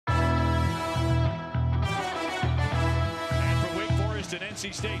and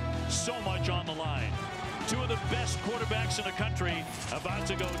NC State, so much on the line. Two of the best quarterbacks in the country about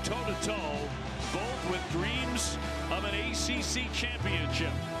to go toe-to-toe, both with dreams of an ACC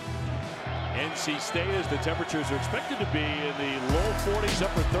championship. NC State, as the temperatures are expected to be in the low 40s,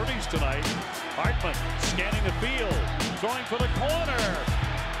 upper 30s tonight. Hartman scanning the field, throwing for the corner.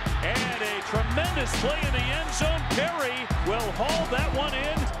 And a tremendous play in the end zone. Perry will haul that one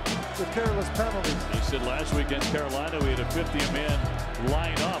in. The careless penalty. They said last week against Carolina we had a 50-man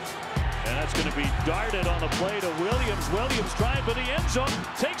line up. And that's going to be darted on the play to Williams. Williams trying for the end zone.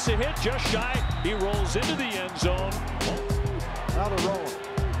 Takes a hit just shy. He rolls into the end zone. Now they're rolling.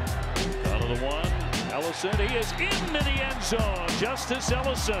 Out of the one. Ellison. He is into the end zone. Justice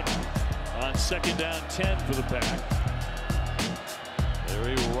Ellison on 2nd down 10 for the Pack.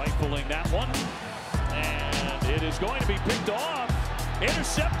 Leary rifling that one. And it is going to be picked off.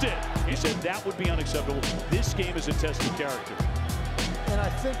 Intercepted. He said that would be unacceptable. This game is a test of character. And I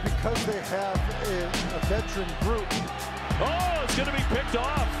think because they have a veteran group. Oh, it's going to be picked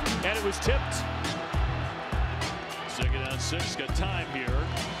off. And it was tipped. 2nd down 6. Got time here.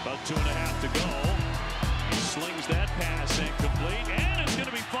 About 2.5 to go. He slings that pass incomplete. And it's going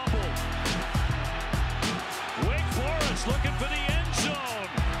to be fumbled. Wake Forest looking for the end zone.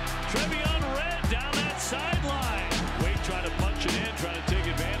 Trevion Red down that sideline. Wake trying to punch it in. Trying to take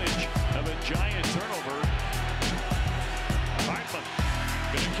advantage of a giant turnover. Hartman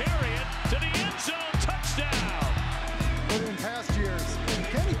going to carry it to the end zone. Touchdown. But in past years,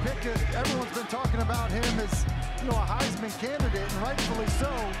 Kenny Pickett, everyone's been talking about him as, a Heisman candidate, and rightfully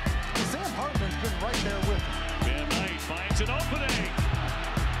so. But Sam Hartman's been right there with him. Van Knight finds an opening.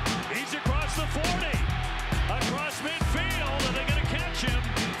 He's across the 40. Across midfield, and they're going to catch him.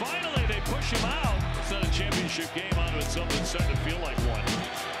 Finally, they push him out. It's not a championship game onto itself. It's starting to feel like one.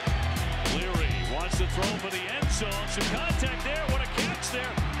 Leary wants to throw for the end zone. Some contact there. What a catch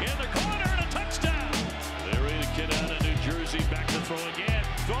there in the corner, and a touchdown. Leary, the kid out of New Jersey, back to throw again.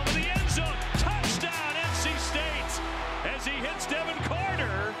 Throw for the end zone. Touchdown, NC State, as he hits Devin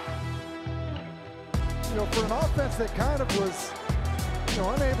Carter. For an offense that kind of was,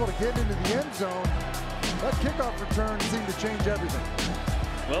 unable to get into the end zone, that kickoff return seemed to change everything.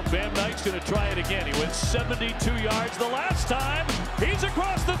 Well, Van Knight's going to try it again. He went 72 yards the last time. He's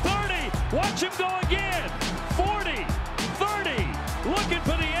across the 30. Watch him go again. 40, 30, looking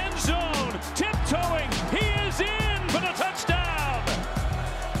for the end zone. Tiptoeing. He is in for the touchdown.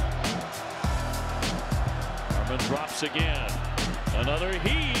 Hartman drops again. Another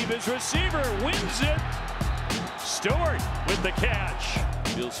heave. His receiver wins it. Stewart with the catch.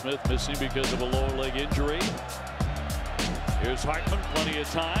 Bill Smith missing because of a lower leg injury. Here's Hartman, plenty of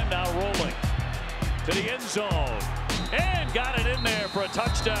time, now rolling to the end zone. And got it in there for a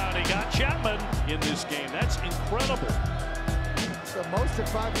touchdown. He got Chapman in this game. That's incredible. The most in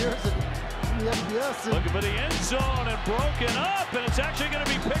 5 years in the FBS. Looking for the end zone and broken up, and it's actually going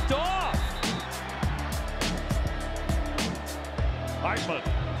to be picked off. Hartman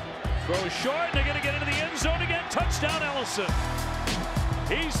throws short, and they're going to get into the end zone again. Touchdown, Ellison.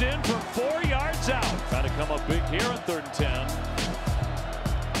 He's in from 4 yards out. Trying to come up big here on 3rd and 10.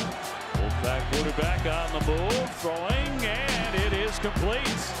 Fullback quarterback on the move, throwing, and it is complete.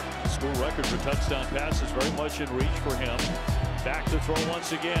 School record for touchdown passes, very much in reach for him. Back to throw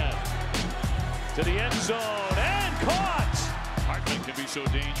once again. To the end zone, and caught! Hartman can be so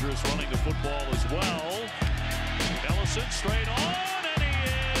dangerous running the football as well. Ellison straight on, and he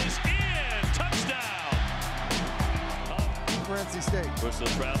is in! Touchdown! For NC State. Bristol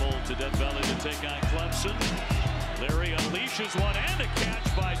travel to Death Valley to take on Clemson. Leary unleashes one and a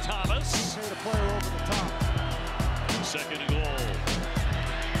catch by Thomas. Made a player over the top. 2nd and goal.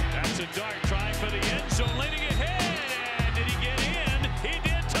 That's a dart trying for the end zone, leading ahead. And did he get in? He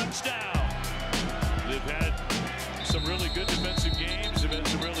did. Touchdown. They've had some really good defensive games. They've had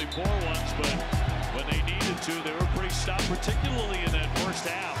some really poor ones, but when they needed to, they were pretty stout, particularly in that first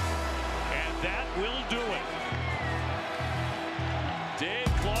half. And that will do it.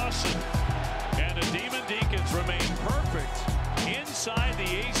 Dave Clawson and the Demon Deacons remain perfect inside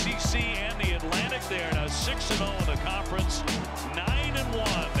the ACC and the Atlantic. They are now 6-0 in the conference.